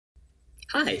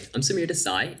Hi, I'm Samir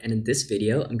Desai, and in this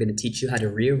video, I'm going to teach you how to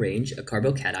rearrange a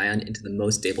carbocation into the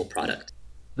most stable product.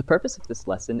 The purpose of this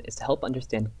lesson is to help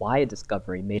understand why a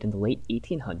discovery made in the late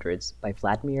 1800s by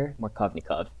Vladimir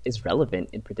Markovnikov is relevant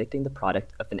in predicting the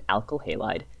product of an alkyl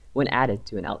halide when added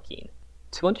to an alkene.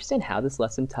 To understand how this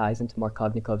lesson ties into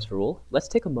Markovnikov's rule, let's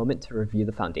take a moment to review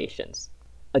the foundations.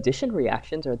 Addition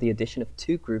reactions are the addition of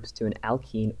two groups to an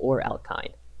alkene or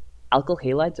alkyne. Alkyl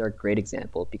halides are a great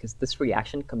example because this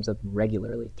reaction comes up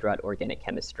regularly throughout organic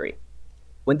chemistry.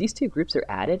 When these two groups are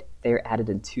added, they are added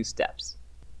in two steps.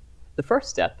 The first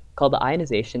step, called the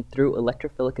ionization through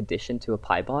electrophilic addition to a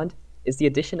pi bond, is the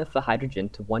addition of a hydrogen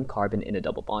to one carbon in a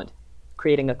double bond,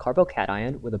 creating a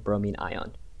carbocation with a bromine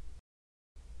ion.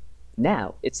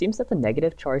 Now, it seems that the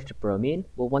negative charged bromine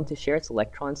will want to share its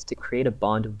electrons to create a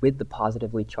bond with the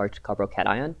positively charged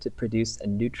carbocation to produce a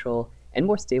neutral and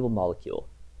more stable molecule.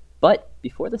 But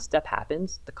before this step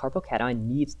happens, the carbocation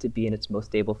needs to be in its most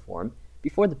stable form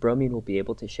before the bromine will be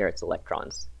able to share its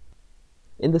electrons.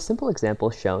 In the simple example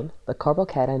shown, the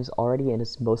carbocation is already in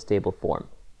its most stable form,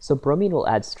 so bromine will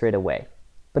add straight away.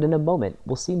 But in a moment,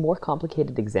 we'll see more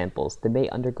complicated examples that may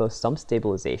undergo some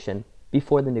stabilization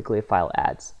before the nucleophile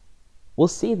adds. We'll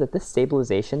see that this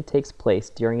stabilization takes place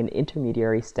during an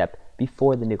intermediary step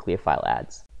before the nucleophile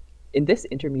adds. In this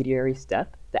intermediary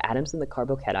step, the atoms in the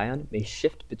carbocation may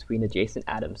shift between adjacent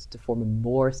atoms to form a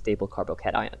more stable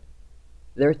carbocation.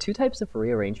 There are two types of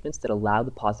rearrangements that allow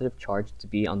the positive charge to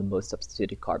be on the most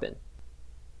substituted carbon.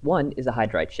 One is a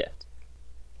hydride shift.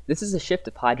 This is a shift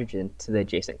of hydrogen to the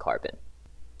adjacent carbon.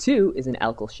 Two is an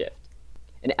alkyl shift.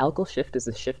 An alkyl shift is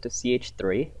a shift of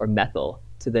CH3, or methyl,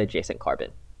 to the adjacent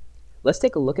carbon. Let's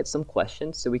take a look at some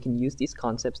questions so we can use these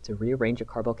concepts to rearrange a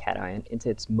carbocation into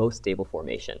its most stable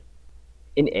formation.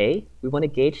 In A, we want to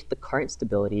gauge the current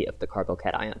stability of the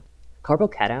carbocation.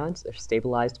 Carbocations are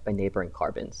stabilized by neighboring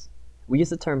carbons. We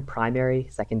use the term primary,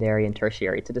 secondary, and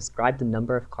tertiary to describe the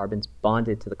number of carbons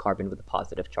bonded to the carbon with a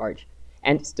positive charge,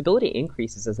 and stability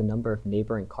increases as the number of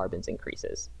neighboring carbons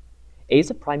increases. A is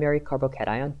a primary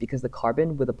carbocation because the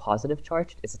carbon with a positive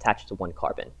charge is attached to one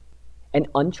carbon. An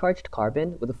uncharged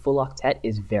carbon with a full octet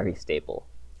is very stable.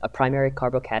 A primary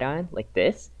carbocation, like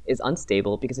this, is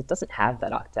unstable because it doesn't have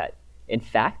that octet. In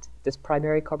fact, this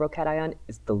primary carbocation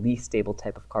is the least stable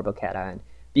type of carbocation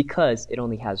because it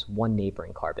only has one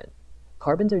neighboring carbon.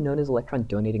 Carbons are known as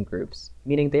electron-donating groups,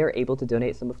 meaning they are able to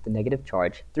donate some of the negative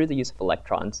charge through the use of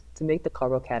electrons to make the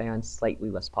carbocation slightly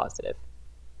less positive.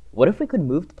 What if we could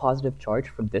move the positive charge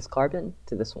from this carbon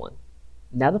to this one?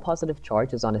 Now the positive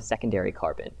charge is on a secondary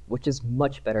carbon, which is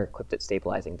much better equipped at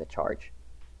stabilizing the charge.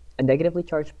 A negatively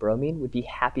charged bromine would be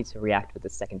happy to react with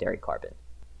this secondary carbon.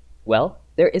 Well,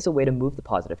 there is a way to move the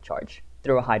positive charge,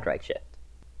 through a hydride shift.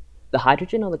 The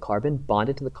hydrogen on the carbon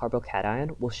bonded to the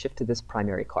carbocation will shift to this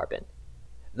primary carbon.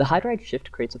 The hydride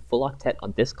shift creates a full octet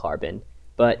on this carbon,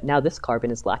 but now this carbon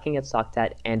is lacking its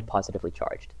octet and positively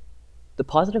charged. The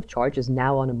positive charge is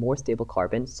now on a more stable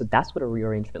carbon, so that's what a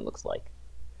rearrangement looks like.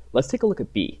 Let's take a look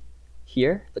at B.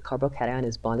 Here, the carbocation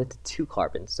is bonded to two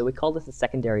carbons, so we call this a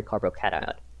secondary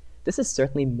carbocation. This is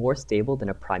certainly more stable than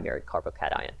a primary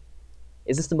carbocation.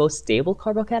 Is this the most stable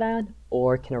carbocation,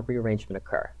 or can a rearrangement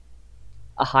occur?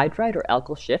 A hydride or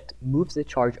alkyl shift moves the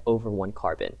charge over one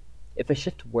carbon. If a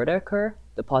shift were to occur,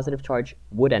 the positive charge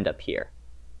would end up here,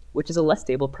 which is a less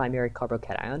stable primary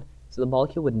carbocation, so the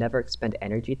molecule would never expend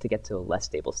energy to get to a less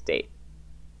stable state.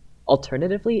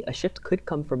 Alternatively, a shift could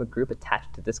come from a group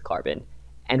attached to this carbon,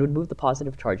 and would move the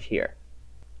positive charge here.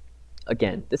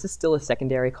 Again, this is still a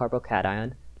secondary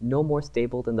carbocation, no more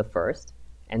stable than the first,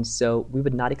 and so we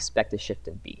would not expect a shift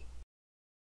in B.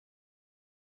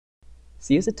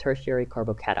 C is a tertiary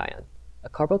carbocation. A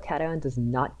carbocation does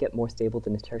not get more stable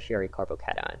than a tertiary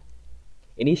carbocation.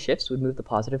 Any shifts would move the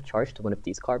positive charge to one of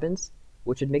these carbons,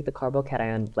 which would make the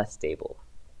carbocation less stable.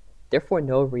 Therefore,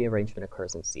 no rearrangement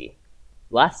occurs in C.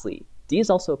 Lastly, D is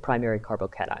also a primary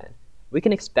carbocation. We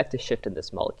can expect a shift in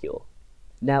this molecule.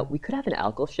 Now, we could have an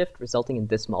alkyl shift resulting in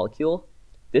this molecule.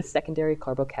 This secondary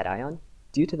carbocation,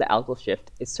 due to the alkyl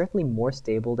shift, is certainly more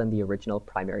stable than the original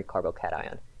primary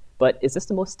carbocation. But is this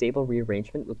the most stable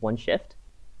rearrangement with one shift?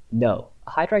 No,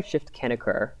 a hydride shift can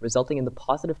occur, resulting in the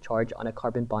positive charge on a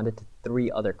carbon bonded to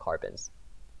three other carbons.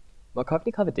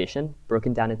 Markovnikov addition,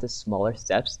 broken down into smaller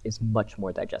steps, is much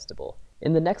more digestible.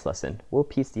 In the next lesson, we'll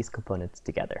piece these components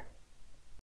together.